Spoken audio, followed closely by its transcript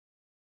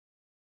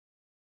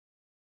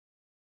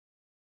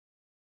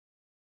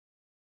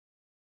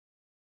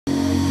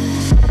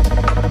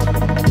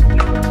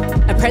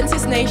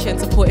Nation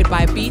supported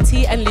by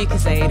BT and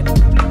Lucasade.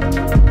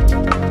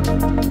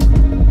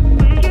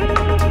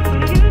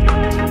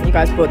 You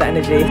guys brought the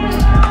energy.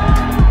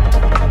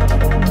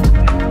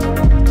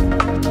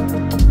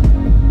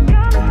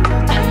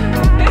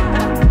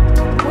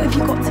 What have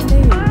you got to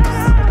lose?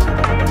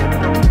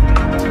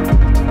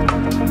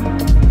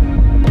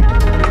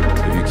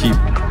 If you keep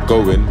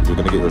going, you're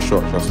going to get your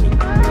shot, trust me.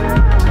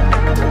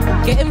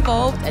 Get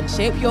involved and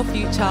shape your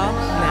future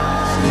now.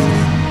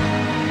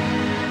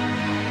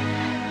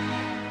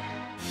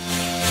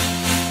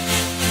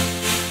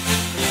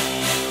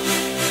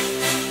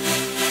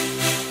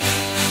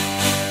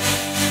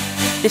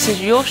 This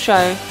is your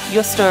show,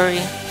 your story,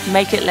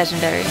 make it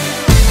legendary.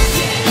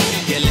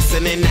 You're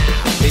listening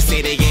now, they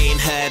say they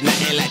ain't heard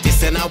nothing like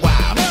this in a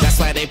while. That's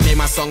why they play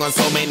my song on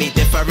so many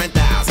different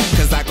dials.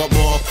 Cause I got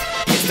more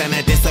hits than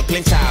a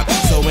disciplined child.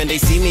 So when they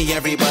see me,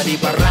 everybody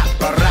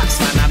baracks.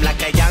 Man, I'm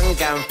like a young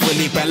gun,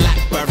 fully barack.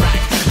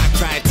 I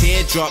cry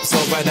teardrops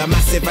over the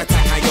massive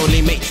attack. I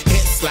only make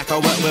hits like I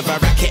work with a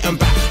racket and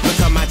back. Look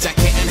at my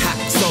jacket and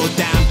hat, so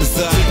damn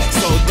berserk,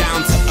 so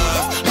down to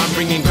earth. I'm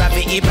bringing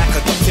gravity back,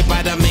 adopted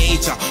by the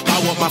major. I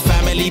want my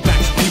family back.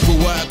 People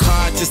work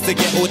hard just to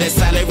get all their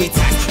salary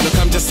tax. Look,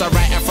 I'm just a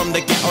writer from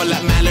the ghetto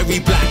like Mallory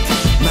Black.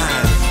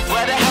 Man,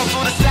 where the hell's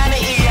all the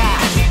sanity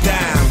at?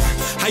 Damn,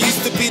 I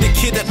used to be the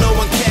kid that no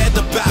one cared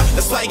about.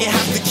 That's why you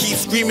have to keep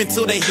screaming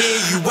till they hear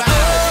you out.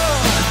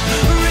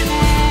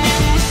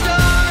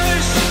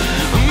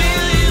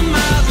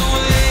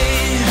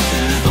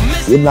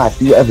 In life,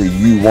 do whatever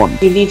you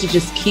want. You need to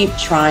just keep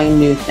trying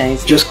new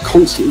things. Just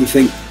constantly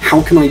think,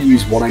 how can I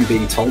use what I'm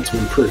being told to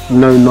improve?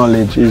 No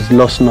knowledge is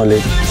lost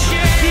knowledge.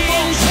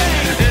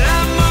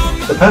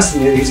 The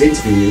person who's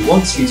interviewing you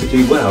wants you to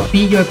do well.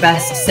 Be your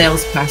best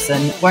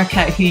salesperson, work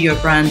out who your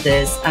brand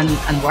is and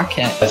work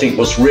it. I think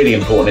what's really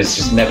important is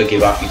just never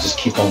give up, you just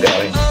keep on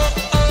going.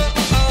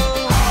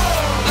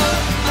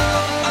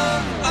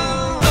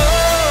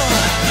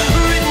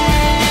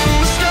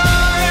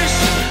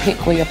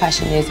 Pick where your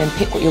passion is and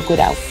pick what you're good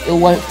at. It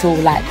won't feel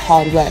like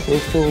hard work, it will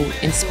feel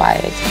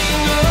inspired.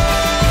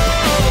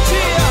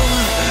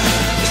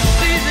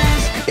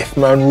 If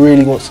man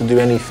really wants to do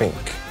anything,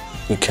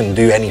 he can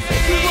do anything.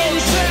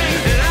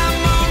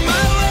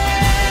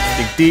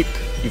 Dig deep,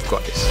 you've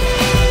got this.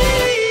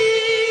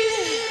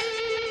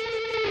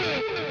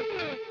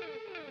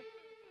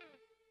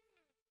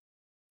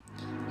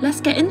 Let's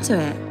get into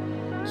it.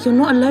 You're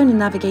not alone in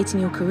navigating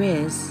your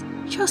careers.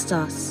 Trust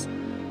us.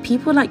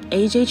 People like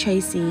AJ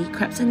Tracy,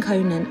 Crepton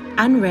Conan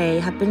and Ray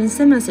have been in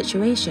similar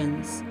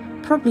situations,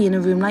 probably in a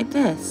room like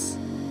this.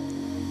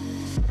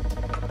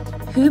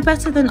 Who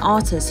better than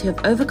artists who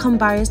have overcome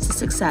barriers to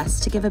success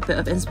to give a bit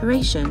of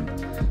inspiration?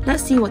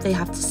 Let's see what they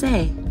have to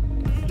say.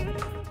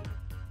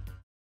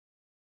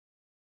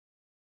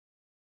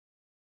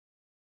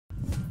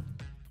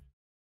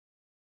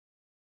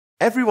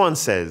 Everyone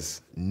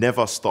says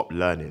never stop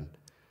learning.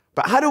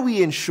 But how do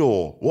we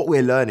ensure what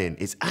we're learning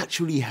is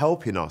actually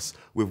helping us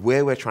with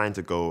where we're trying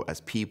to go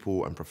as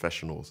people and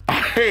professionals?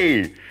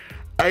 Hey,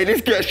 this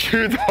gets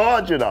chewed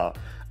hard, you know.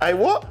 Hey,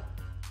 what?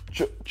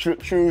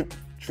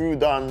 True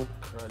done,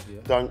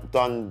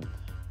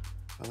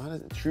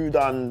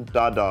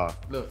 dada.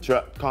 Look.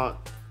 Can't.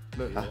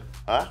 Look, yeah.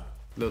 Huh?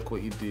 Look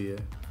what you do, yeah.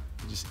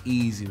 You're just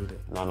easy with it.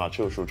 No,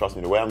 chill, trust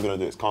me. The way I'm gonna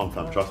do it is calm,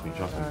 fam. Trust me.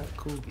 Alright,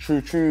 cool.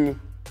 True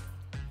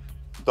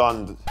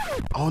done.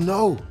 Oh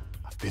no,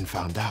 I've been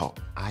found out.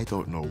 I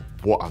don't know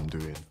what I'm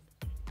doing.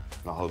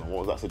 Now hold on,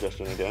 what was that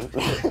suggestion again?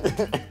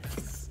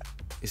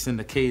 It's in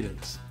the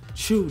cadence.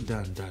 Chew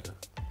down, dada.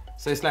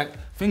 So it's like,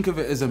 think of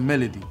it as a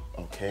melody.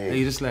 Okay. And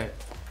you're just like,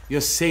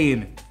 you're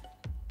saying it.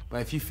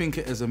 But if you think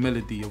it as a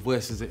melody, your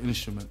voice is an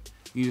instrument,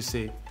 you just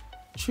say,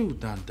 chew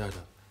down, dada.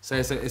 So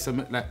it's a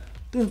like,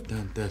 dun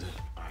dun dada.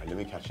 Alright, let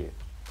me catch it.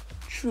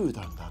 True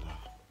done, dada.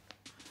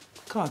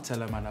 Can't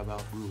tell a man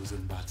about rules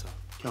and batter.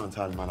 Can't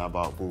tell man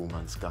about boom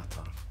and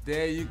scatter.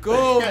 There you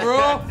go,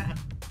 bro.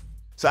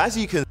 So as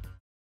you can see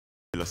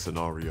in the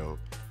scenario,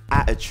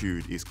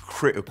 attitude is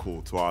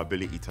critical to our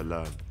ability to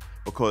learn.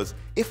 Because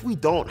if we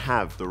don't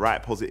have the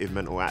right positive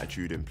mental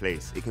attitude in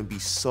place, it can be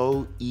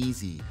so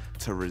easy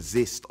to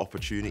resist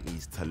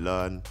opportunities to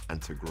learn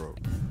and to grow.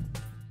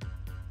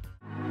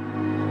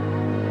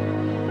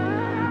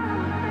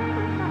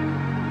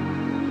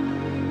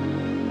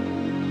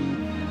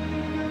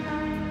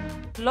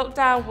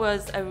 Lockdown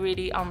was a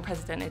really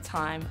unprecedented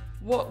time.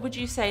 What would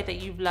you say that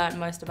you've learned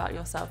most about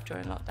yourself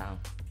during lockdown?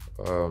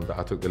 That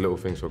I took the little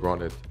things for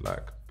granted,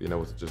 like being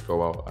able to just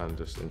go out and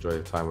just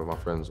enjoy time with my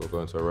friends or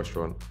going to a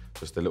restaurant.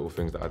 Just the little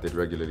things that I did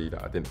regularly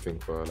that I didn't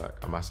think were like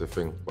a massive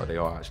thing, but they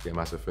are actually a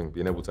massive thing.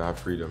 Being able to have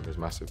freedom is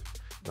massive,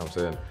 you know what I'm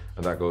saying?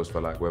 And that goes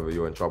for like whether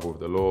you're in trouble with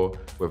the law,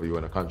 whether you're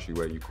in a country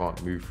where you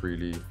can't move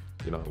freely,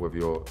 you know, whether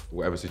you're,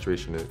 whatever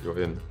situation you're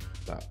in,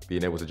 that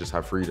being able to just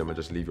have freedom and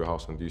just leave your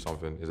house and do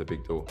something is a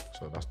big deal.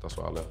 So that's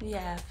what I learned.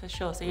 Yeah, for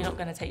sure. So you're not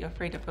going to take your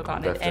freedom for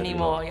granted Definitely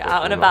anymore. not. You're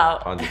out and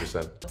about.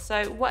 100%.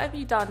 So what have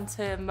you done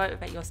to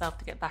motivate yourself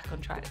to get back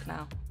on track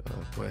now?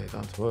 Boy,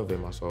 done to motivate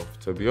myself.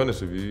 To be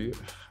honest with you,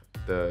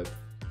 the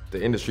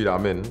The industry that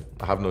I'm in,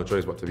 I have no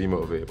choice but to be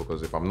motivated,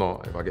 because if I'm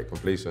not, if I get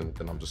complacent,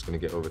 then I'm just going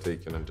to get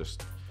overtaken and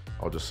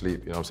I'll just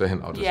sleep, you know what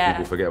I'm saying?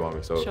 People forget about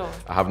me. So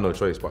I have no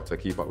choice but to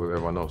keep up with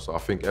everyone else. So I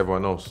think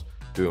everyone else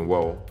doing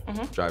well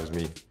drives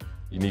me.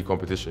 You need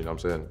competition, you know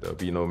what I'm saying? There'll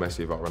be no Messi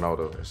without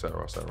Ronaldo,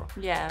 etc., etc.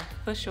 Yeah,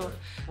 for sure.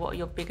 What are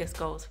your biggest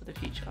goals for the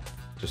future?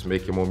 Just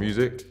making more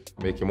music,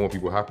 making more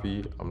people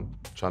happy. I'm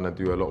trying to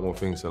do a lot more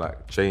things to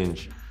like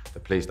change the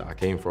place that I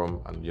came from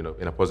and, you know,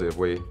 in a positive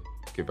way,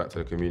 give back to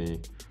the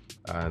community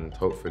and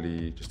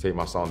hopefully just take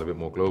my sound a bit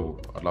more global.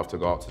 I'd love to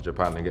go out to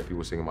Japan and get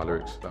people singing my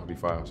lyrics. That would be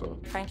fire, so.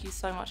 Thank you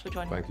so much for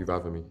joining me. Thank you for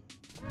having me.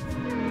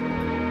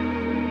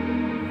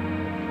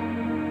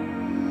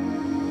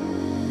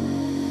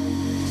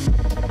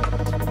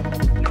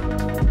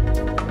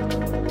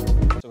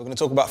 We're going to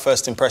talk about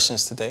first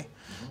impressions today.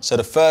 So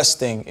the first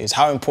thing is,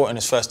 how important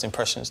is first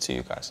impressions to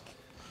you guys?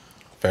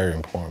 Very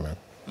important, man.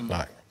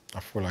 Like, I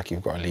feel like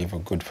you've got to leave a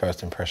good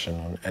first impression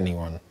on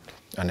anyone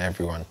and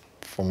everyone.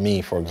 For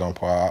me, for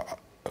example,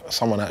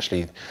 someone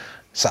actually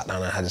sat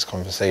down and had this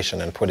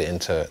conversation and put it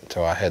into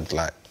our heads,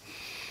 like,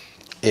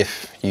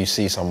 if you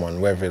see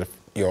someone, whether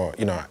you're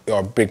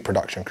a big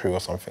production crew or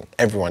something,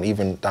 everyone,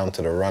 even down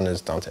to the runners,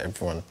 down to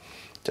everyone,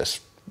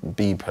 just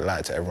be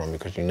polite to everyone,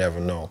 because you never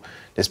know,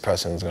 this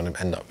person's going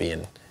to end up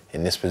being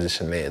in this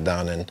position later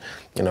down. And,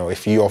 you know,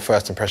 if your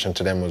first impression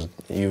to them was,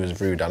 you was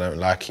rude, I don't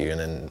like you, and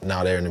then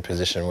now they're in a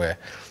position where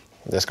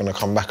that's going to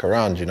come back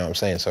around, you know what I'm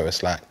saying? So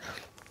it's like,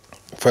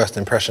 first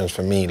impressions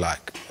for me,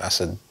 like, that's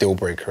a deal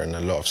breaker in a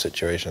lot of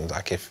situations.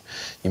 Like, if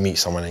you meet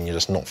someone and you're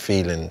just not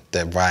feeling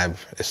their vibe,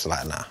 it's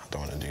like, nah, I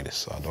don't want to do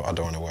this. I don't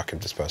want to work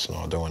with this person,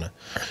 or I don't want to,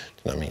 you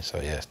know what I mean? So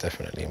yeah, it's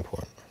definitely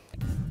important.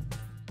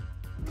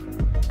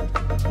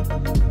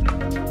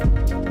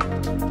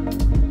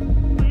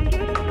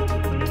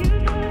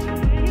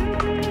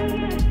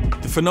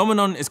 The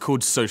phenomenon is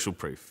called social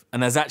proof,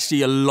 and there's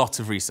actually a lot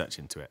of research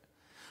into it.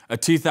 A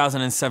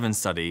 2007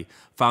 study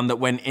found that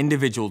when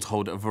individuals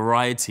hold a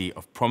variety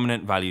of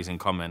prominent values in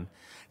common,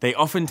 they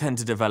often tend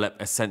to develop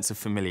a sense of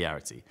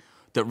familiarity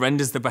that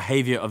renders the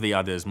behavior of the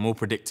others more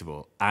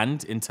predictable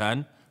and, in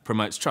turn,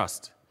 promotes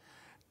trust.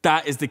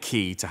 That is the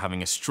key to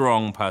having a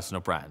strong personal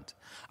brand,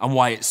 and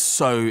why it's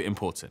so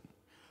important.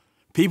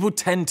 People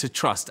tend to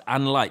trust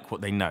and like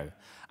what they know,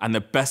 and the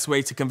best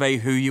way to convey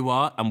who you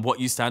are and what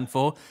you stand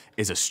for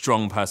is a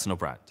strong personal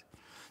brand.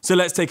 So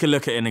let's take a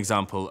look at an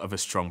example of a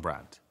strong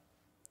brand.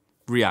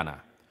 Rihanna.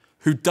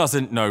 Who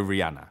doesn't know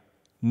Rihanna?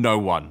 No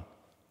one.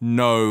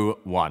 No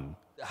one.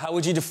 How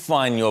would you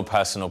define your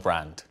personal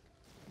brand?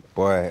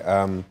 Boy,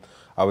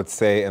 I would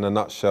say in a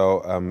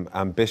nutshell,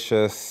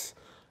 ambitious,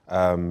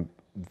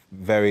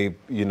 very,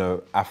 you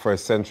know,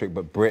 Afrocentric,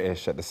 but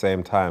British at the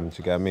same time, do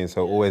you get what I mean?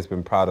 So always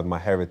been proud of my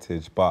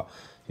heritage, but,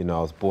 you know,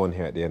 I was born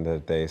here at the end of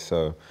the day.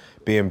 So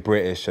being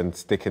British and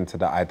sticking to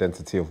the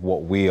identity of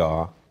what we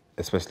are,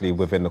 especially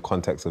within the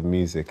context of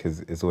music,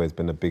 has always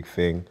been a big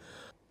thing.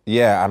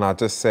 Yeah, and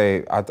I'd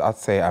say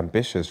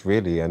ambitious,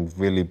 really, and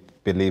really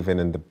believing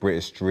in the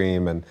British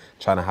dream and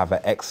trying to have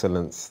an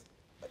excellence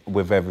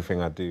with everything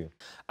I do.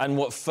 And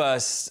what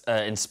first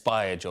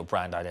inspired your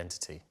brand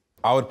identity?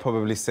 I would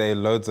probably say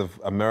loads of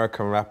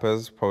American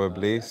rappers,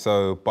 probably. Okay.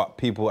 So, but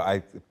people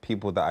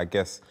that I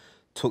guess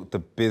took the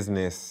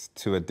business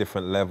to a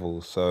different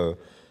level. So,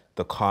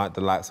 the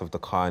likes of the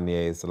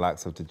Kanyes, the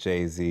likes of the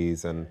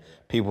Jay-Z's, and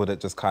people that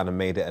just kind of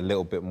made it a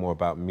little bit more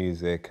about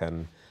music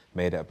and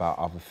made it about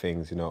other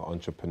things, you know,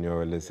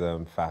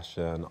 entrepreneurialism,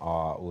 fashion,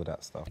 art, all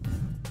that stuff.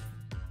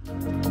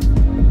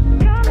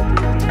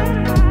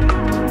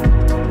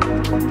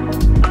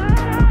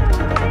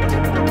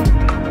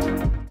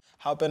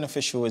 How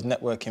beneficial has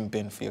networking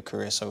been for your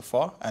career so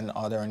far, and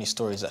are there any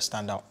stories that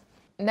stand out?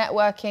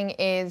 Networking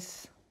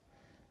is,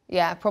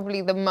 yeah,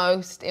 probably the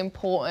most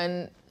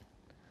important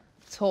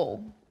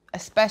tool,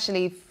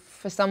 especially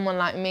for someone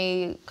like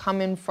me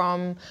coming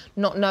from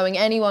not knowing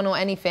anyone or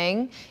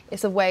anything.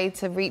 It's a way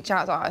to reach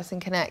out to us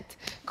and connect.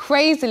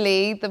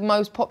 Crazily, the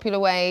most popular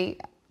way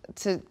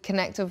to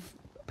connect with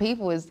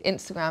people is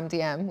Instagram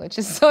DM, which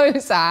is so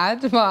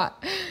sad,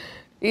 but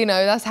you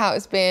know, that's how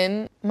it's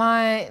been.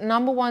 My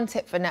 #1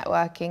 tip for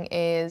networking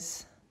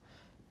is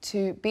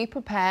to be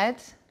prepared,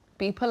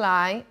 be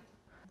polite,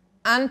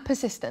 and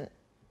persistent.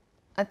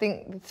 I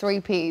think the 3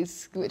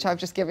 Ps, which I've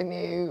just given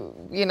you,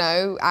 you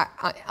know,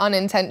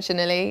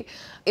 unintentionally.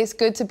 It's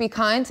good to be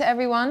kind to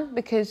everyone,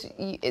 because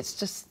it's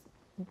just,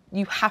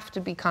 you have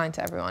to be kind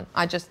to everyone.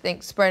 I just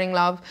think spreading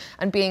love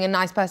and being a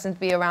nice person to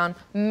be around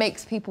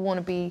makes people want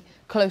to be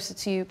closer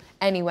to you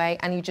anyway,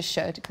 and you just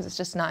should, because it's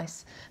just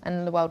nice,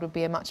 and the world would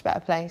be a much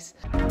better place.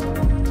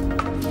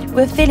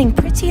 We're feeling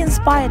pretty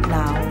inspired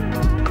now.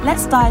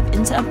 Let's dive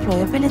into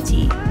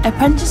employability.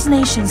 Apprentice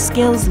Nation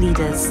skills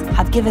leaders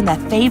have given their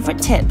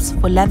favourite tips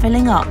for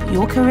levelling up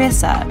your career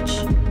search.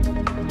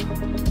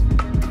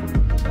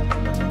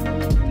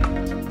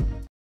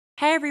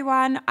 Hey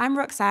everyone, I'm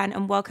Roxanne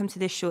and welcome to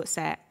this short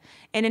set.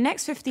 In the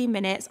next 15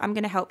 minutes, I'm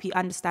going to help you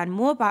understand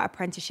more about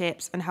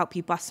apprenticeships and help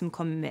you bust some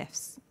common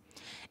myths.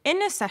 In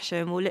this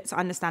session, we'll look to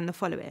understand the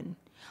following.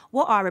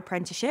 What are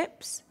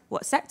apprenticeships?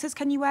 what sectors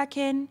can you work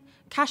in,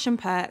 cash and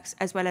perks,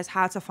 as well as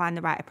how to find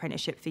the right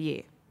apprenticeship for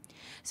you.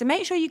 So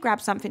make sure you grab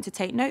something to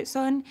take notes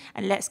on,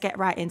 and let's get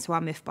right into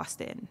our myth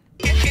busting.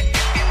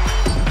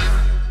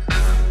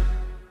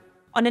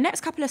 On the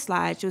next couple of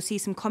slides, you'll see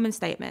some common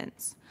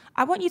statements.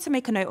 I want you to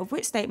make a note of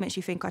which statements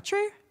you think are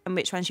true and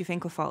which ones you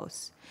think are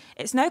false.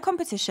 It's no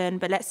competition,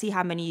 but let's see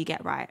how many you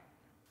get right.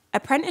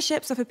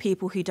 Apprenticeships are for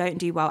people who don't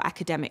do well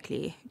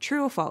academically.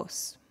 True or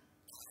false?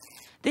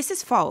 This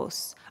is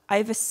false.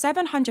 Over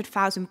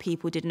 700,000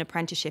 people did an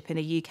apprenticeship in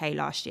the UK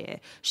last year,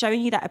 showing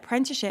you that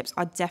apprenticeships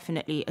are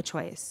definitely a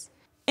choice.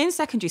 In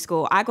secondary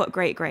school, I got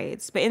great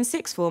grades, but in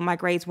sixth form, my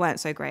grades weren't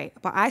so great,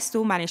 but I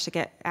still managed to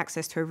get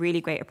access to a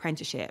really great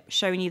apprenticeship,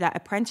 showing you that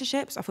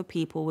apprenticeships are for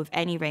people with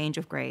any range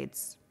of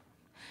grades.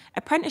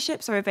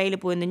 Apprenticeships are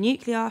available in the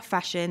nuclear,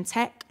 fashion,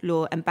 tech,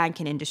 law, and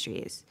banking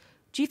industries.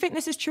 Do you think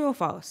this is true or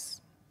false?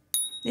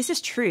 This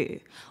is true.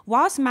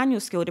 Whilst manual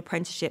skilled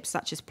apprenticeships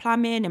such as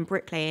plumbing and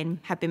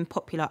bricklaying have been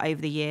popular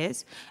over the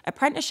years,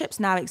 apprenticeships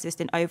now exist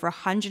in over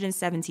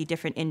 170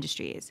 different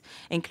industries,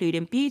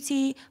 including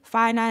beauty,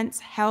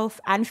 finance,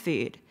 health, and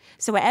food.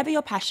 So wherever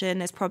your passion,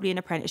 there's probably an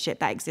apprenticeship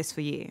that exists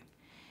for you.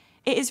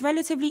 It is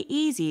relatively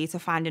easy to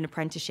find an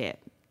apprenticeship.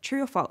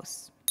 True or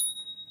false?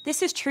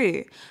 This is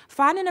true.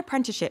 Finding an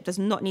apprenticeship does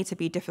not need to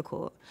be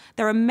difficult.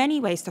 There are many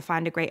ways to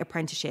find a great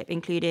apprenticeship,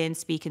 including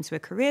speaking to a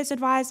careers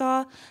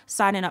advisor,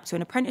 signing up to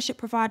an apprenticeship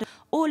provider,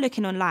 or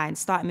looking online,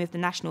 starting with the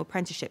National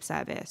Apprenticeship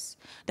Service.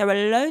 There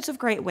are loads of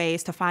great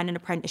ways to find an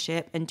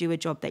apprenticeship and do a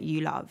job that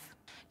you love.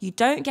 You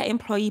don't get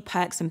employee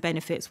perks and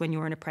benefits when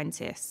you're an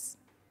apprentice.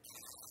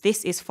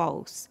 This is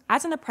false.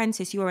 As an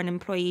apprentice, you are an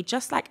employee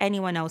just like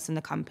anyone else in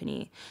the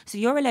company. So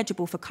you're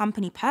eligible for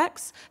company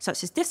perks,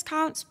 such as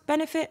discounts,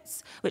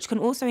 benefits, which can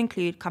also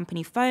include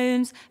company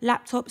phones,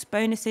 laptops,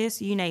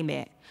 bonuses, you name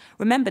it.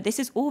 Remember, this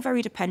is all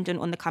very dependent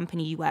on the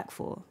company you work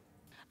for.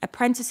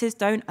 Apprentices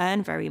don't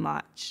earn very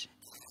much.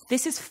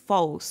 This is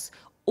false.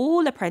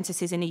 All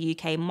apprentices in the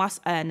UK must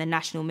earn the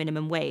national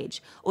minimum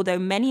wage, although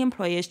many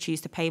employers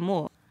choose to pay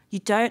more. You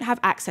don't have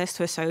access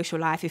to a social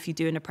life if you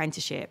do an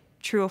apprenticeship.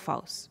 True or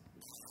false?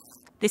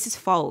 This is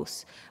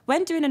false.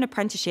 When doing an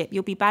apprenticeship,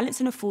 you'll be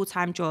balancing a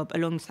full-time job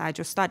alongside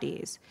your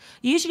studies.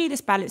 Usually this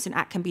balancing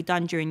act can be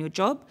done during your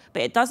job,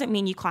 but it doesn't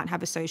mean you can't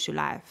have a social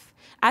life.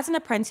 As an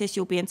apprentice,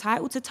 you'll be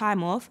entitled to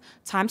time off,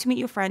 time to meet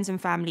your friends and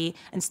family,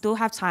 and still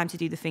have time to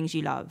do the things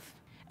you love.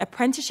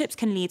 Apprenticeships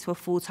can lead to a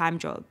full-time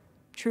job.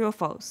 True or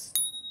false?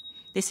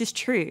 This is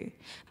true.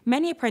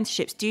 Many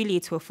apprenticeships do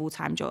lead to a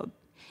full-time job.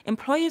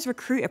 Employers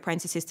recruit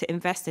apprentices to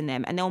invest in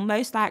them, and they'll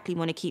most likely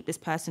want to keep this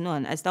person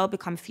on as they'll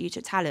become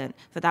future talent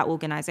for that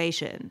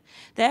organisation.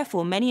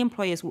 Therefore, many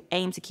employers will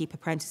aim to keep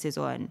apprentices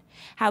on.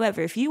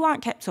 However, if you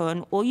aren't kept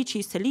on or you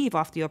choose to leave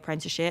after your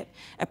apprenticeship,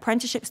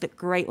 apprenticeships look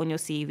great on your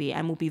CV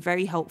and will be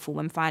very helpful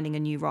when finding a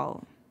new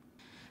role.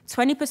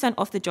 20%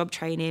 off the job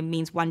training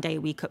means 1 day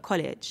a week at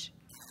college.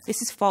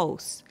 This is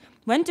false.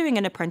 When doing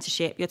an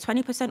apprenticeship, your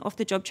 20% off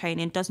the job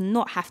training does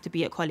not have to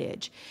be at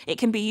college. It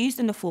can be used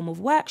in the form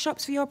of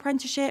workshops for your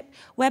apprenticeship,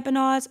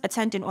 webinars,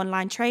 attending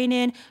online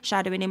training,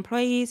 shadowing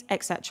employees,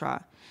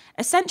 etc.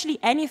 Essentially,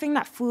 anything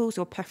that fuels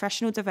your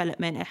professional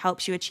development and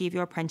helps you achieve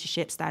your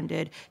apprenticeship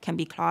standard can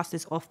be classed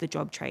as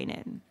off-the-job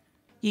training.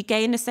 You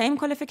gain the same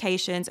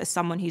qualifications as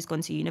someone who's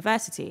gone to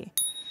university.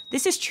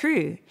 This is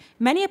true.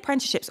 Many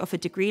apprenticeships offer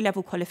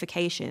degree-level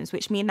qualifications,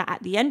 which mean that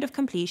at the end of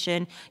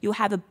completion, you'll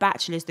have a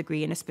bachelor's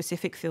degree in a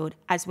specific field,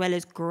 as well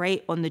as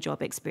great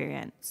on-the-job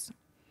experience.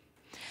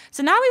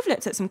 So now we've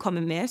looked at some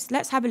common myths,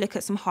 let's have a look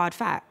at some hard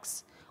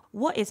facts.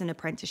 What is an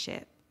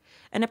apprenticeship?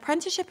 An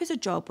apprenticeship is a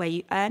job where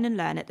you earn and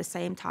learn at the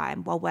same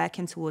time while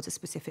working towards a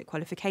specific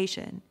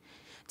qualification.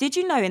 Did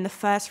you know in the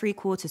first 3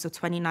 quarters of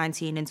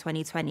 2019 and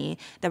 2020,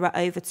 there were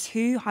over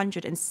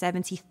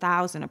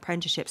 270,000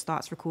 apprenticeship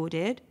starts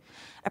recorded?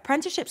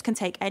 Apprenticeships can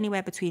take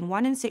anywhere between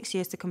 1 and 6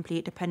 years to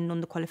complete depending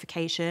on the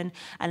qualification,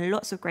 and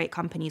lots of great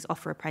companies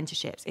offer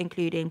apprenticeships,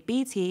 including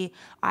BT,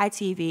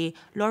 ITV,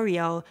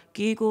 L'Oreal,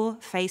 Google,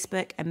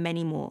 Facebook, and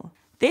many more.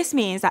 This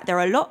means that there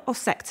are a lot of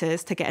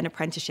sectors to get an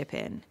apprenticeship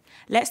in.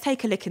 Let's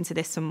take a look into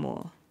this some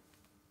more.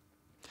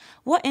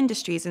 What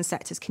industries and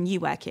sectors can you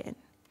work in?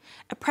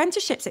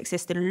 Apprenticeships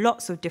exist in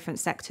lots of different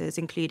sectors,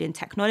 including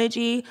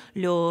technology,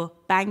 law,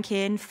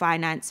 banking,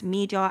 finance,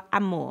 media,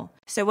 and more.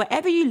 So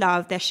whatever you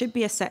love, there should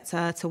be a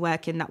sector to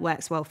work in that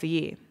works well for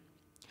you.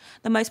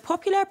 The most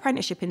popular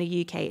apprenticeship in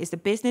the UK is the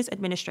Business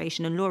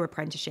Administration and Law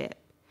Apprenticeship.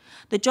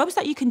 The jobs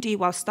that you can do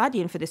while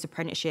studying for this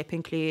apprenticeship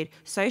include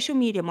social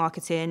media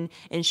marketing,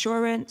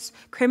 insurance,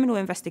 criminal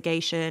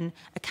investigation,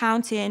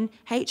 accounting,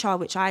 HR,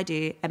 which I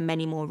do, and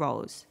many more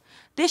roles.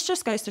 This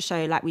just goes to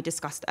show, like we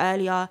discussed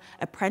earlier,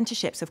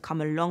 apprenticeships have come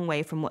a long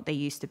way from what they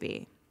used to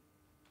be.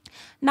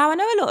 Now, I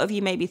know a lot of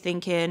you may be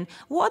thinking,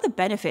 what are the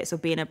benefits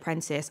of being an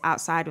apprentice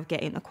outside of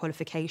getting a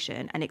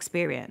qualification and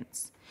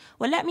experience?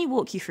 Well, let me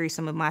walk you through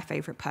some of my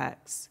favourite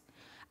perks.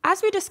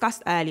 As we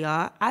discussed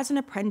earlier, as an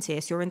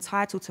apprentice, you're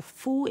entitled to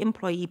full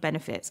employee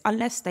benefits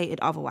unless stated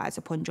otherwise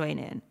upon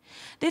joining.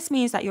 This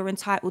means that you're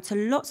entitled to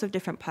lots of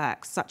different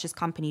perks, such as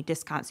company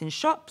discounts in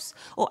shops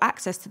or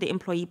access to the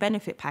employee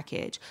benefit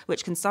package,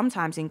 which can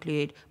sometimes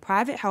include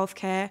private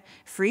healthcare,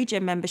 free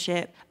gym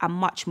membership, and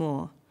much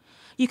more.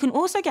 You can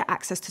also get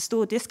access to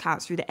store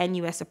discounts through the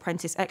NUS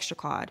Apprentice Extra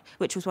Card,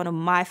 which was one of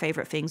my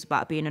favourite things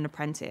about being an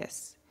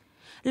apprentice.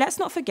 Let's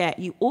not forget,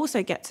 you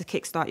also get to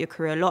kickstart your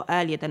career a lot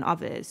earlier than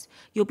others.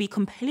 You'll be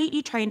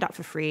completely trained up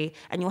for free,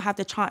 and you'll have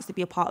the chance to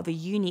be a part of a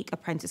unique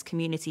apprentice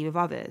community with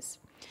others.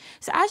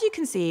 So as you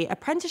can see,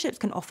 apprenticeships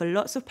can offer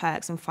lots of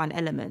perks and fun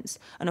elements,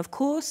 and of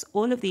course,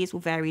 all of these will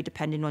vary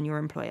depending on your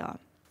employer.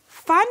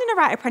 Finding the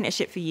right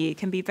apprenticeship for you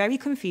can be very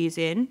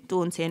confusing,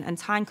 daunting, and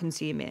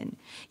time-consuming.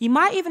 You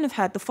might even have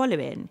heard the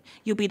following: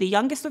 you'll be the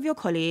youngest of your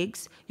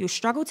colleagues, you'll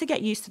struggle to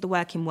get used to the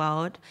working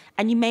world,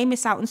 and you may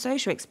miss out on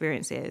social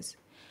experiences.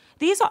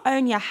 These are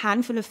only a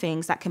handful of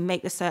things that can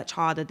make the search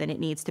harder than it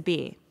needs to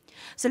be.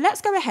 So let's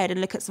go ahead and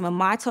look at some of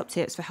my top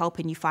tips for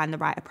helping you find the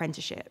right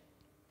apprenticeship.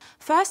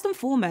 First and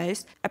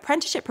foremost,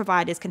 apprenticeship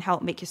providers can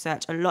help make your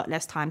search a lot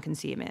less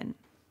time-consuming.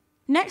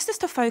 Next is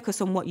to focus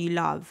on what you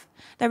love.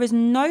 There is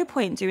no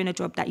point doing a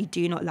job that you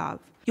do not love.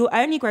 You'll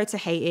only grow to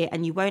hate it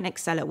and you won't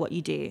excel at what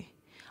you do.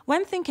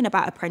 When thinking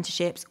about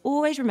apprenticeships,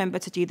 always remember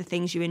to do the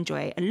things you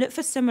enjoy and look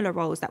for similar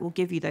roles that will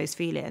give you those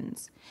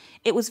feelings.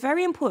 It was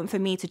very important for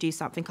me to do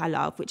something I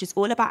love, which is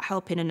all about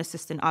helping and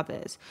assisting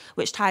others,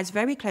 which ties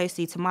very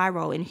closely to my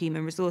role in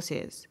human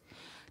resources.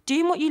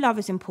 Doing what you love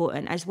is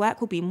important, as work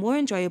will be more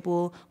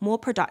enjoyable, more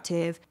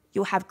productive,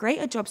 you'll have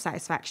greater job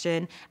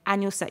satisfaction,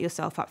 and you'll set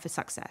yourself up for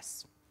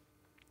success.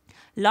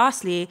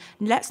 Lastly,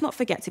 let's not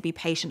forget to be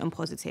patient and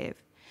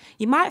positive.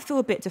 You might feel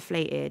a bit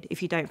deflated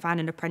if you don't find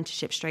an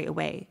apprenticeship straight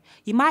away.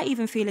 You might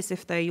even feel as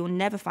if though you'll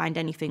never find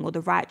anything or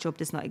the right job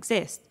does not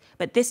exist,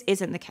 but this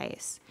isn't the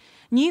case.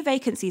 New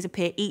vacancies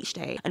appear each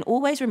day, and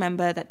always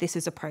remember that this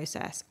is a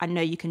process. I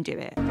know you can do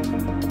it.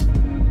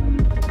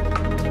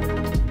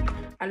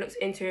 I looked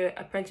into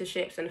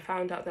apprenticeships and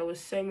found out there was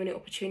so many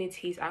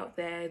opportunities out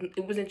there.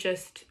 It wasn't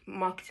just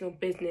marketing or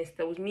business.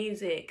 There was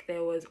music,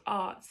 there was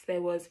arts,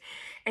 there was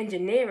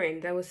engineering.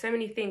 There were so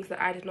many things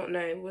that I did not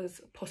know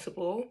was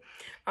possible.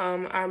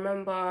 I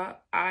remember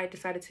I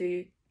decided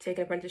to take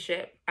an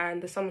apprenticeship,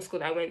 and the summer school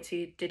that I went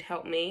to did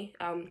help me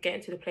get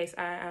into the place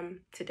I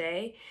am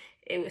today.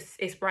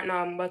 It's right now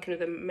I'm working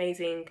with an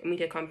amazing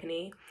media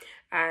company,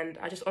 and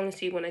I just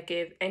honestly want to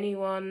give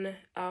anyone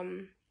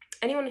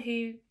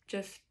who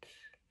just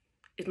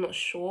is not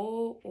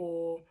sure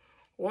or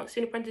wants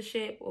an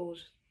apprenticeship or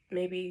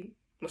maybe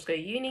must go to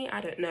uni, I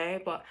don't know,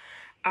 but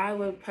I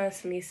would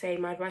personally say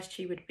my advice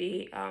to you would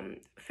be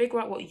figure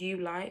out what you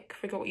like,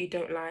 figure out what you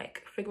don't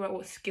like, figure out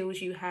what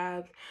skills you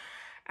have,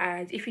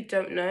 and if you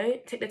don't know,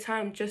 take the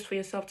time just for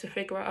yourself to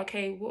figure out,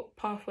 okay, what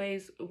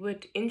pathways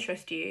would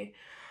interest you.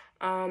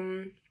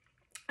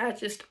 I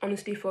just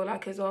honestly feel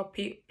like as well,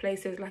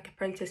 places like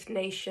Apprentice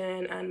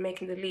Nation and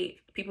Making the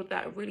Leap, people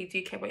that really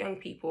do care about young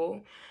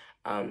people,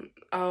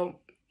 are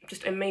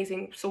just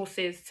amazing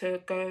sources to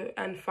go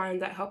and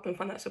find that help and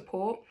find that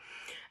support.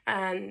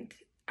 And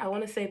I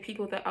want to say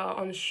people that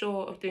are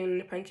unsure of doing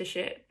an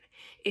apprenticeship,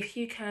 if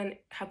you can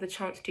have the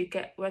chance to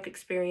get work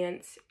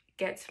experience,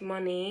 get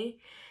money,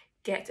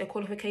 get a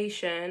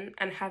qualification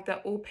and have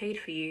that all paid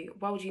for you,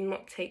 why would you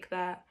not take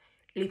that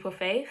leap of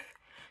faith?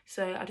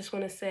 So I just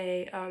want to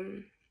say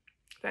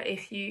that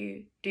if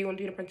you do want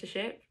to do an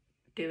apprenticeship,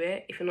 do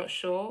it. If you're not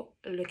sure,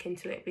 look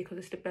into it, because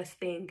it's the best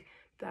thing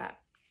that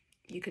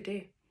you could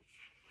do.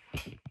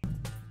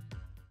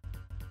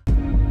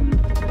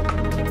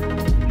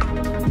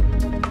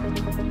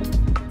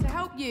 To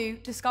help you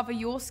discover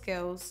your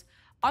skills,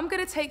 I'm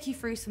going to take you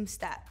through some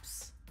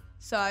steps.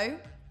 So,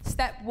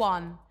 step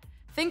 1,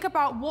 think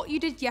about what you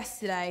did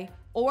yesterday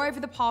or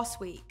over the past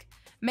week.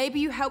 Maybe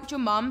you helped your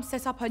mum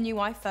set up her new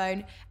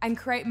iPhone and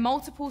create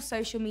multiple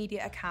social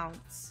media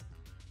accounts.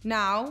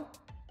 Now,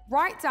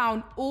 write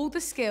down all the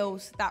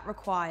skills that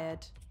required.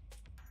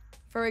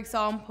 For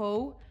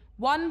example,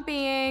 one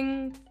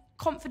being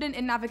confident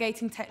in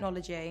navigating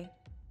technology.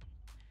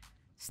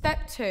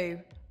 Step 2,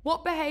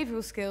 what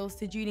behavioural skills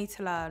did you need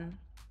to learn?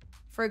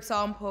 For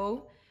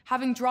example,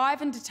 having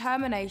drive and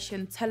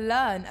determination to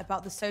learn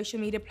about the social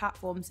media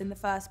platforms in the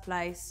first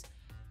place,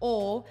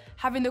 or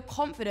having the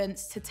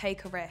confidence to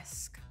take a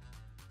risk.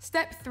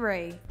 Step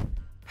 3,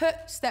 put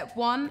step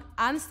 1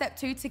 and step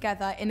 2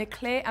 together in a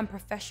clear and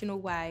professional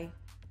way.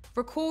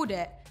 Record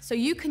it so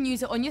you can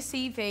use it on your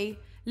CV,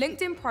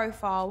 LinkedIn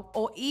profile,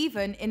 or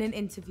even in an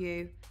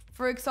interview.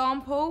 For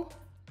example,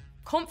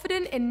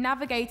 confident in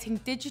navigating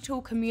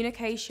digital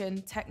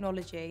communication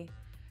technology,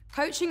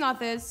 coaching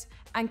others,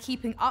 and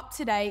keeping up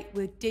to date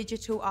with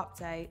digital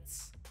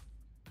updates.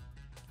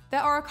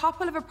 There are a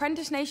couple of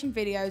Apprentice Nation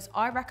videos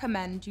I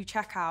recommend you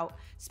check out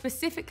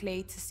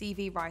specifically to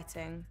CV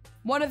writing.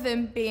 One of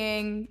them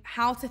being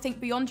how to think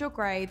beyond your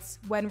grades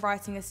when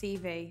writing a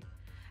CV,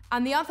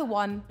 and the other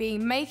one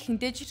being making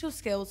digital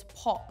skills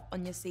pop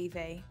on your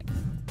CV.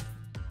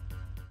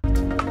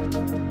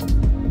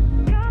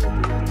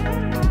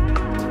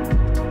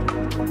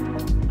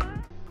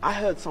 I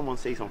heard someone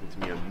say something to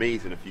me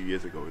amazing a few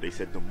years ago. They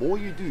said, the more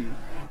you do,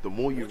 the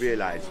more you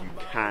realize you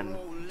can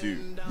do.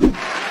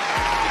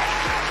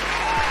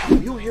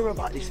 You'll hear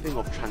about this thing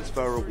of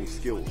transferable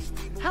skills.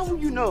 How will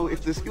you know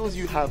if the skills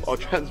you have are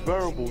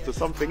transferable to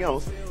something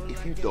else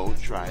if you don't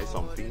try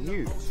something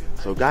new?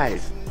 So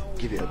guys,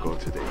 give it a go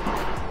today.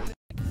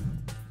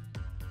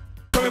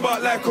 Tell me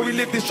about life, cause we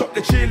live this shop,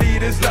 the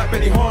cheerleaders like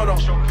Benny Harder.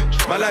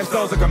 My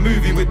lifestyle's like a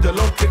movie with the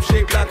long clip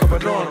shaped like a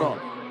banana.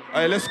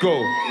 Alright, let's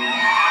go.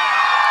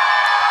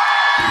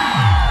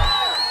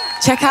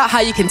 Check out how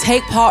you can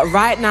take part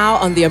right now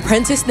on the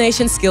Apprentice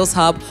Nation Skills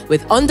Hub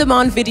with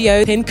on-demand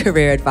video and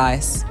career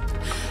advice.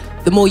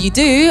 The more you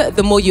do,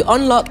 the more you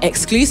unlock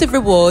exclusive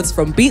rewards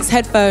from Beats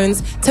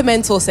headphones to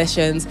mentor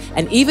sessions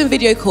and even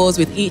video calls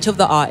with each of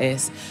the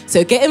artists.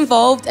 So get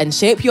involved and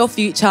shape your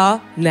future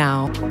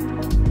now.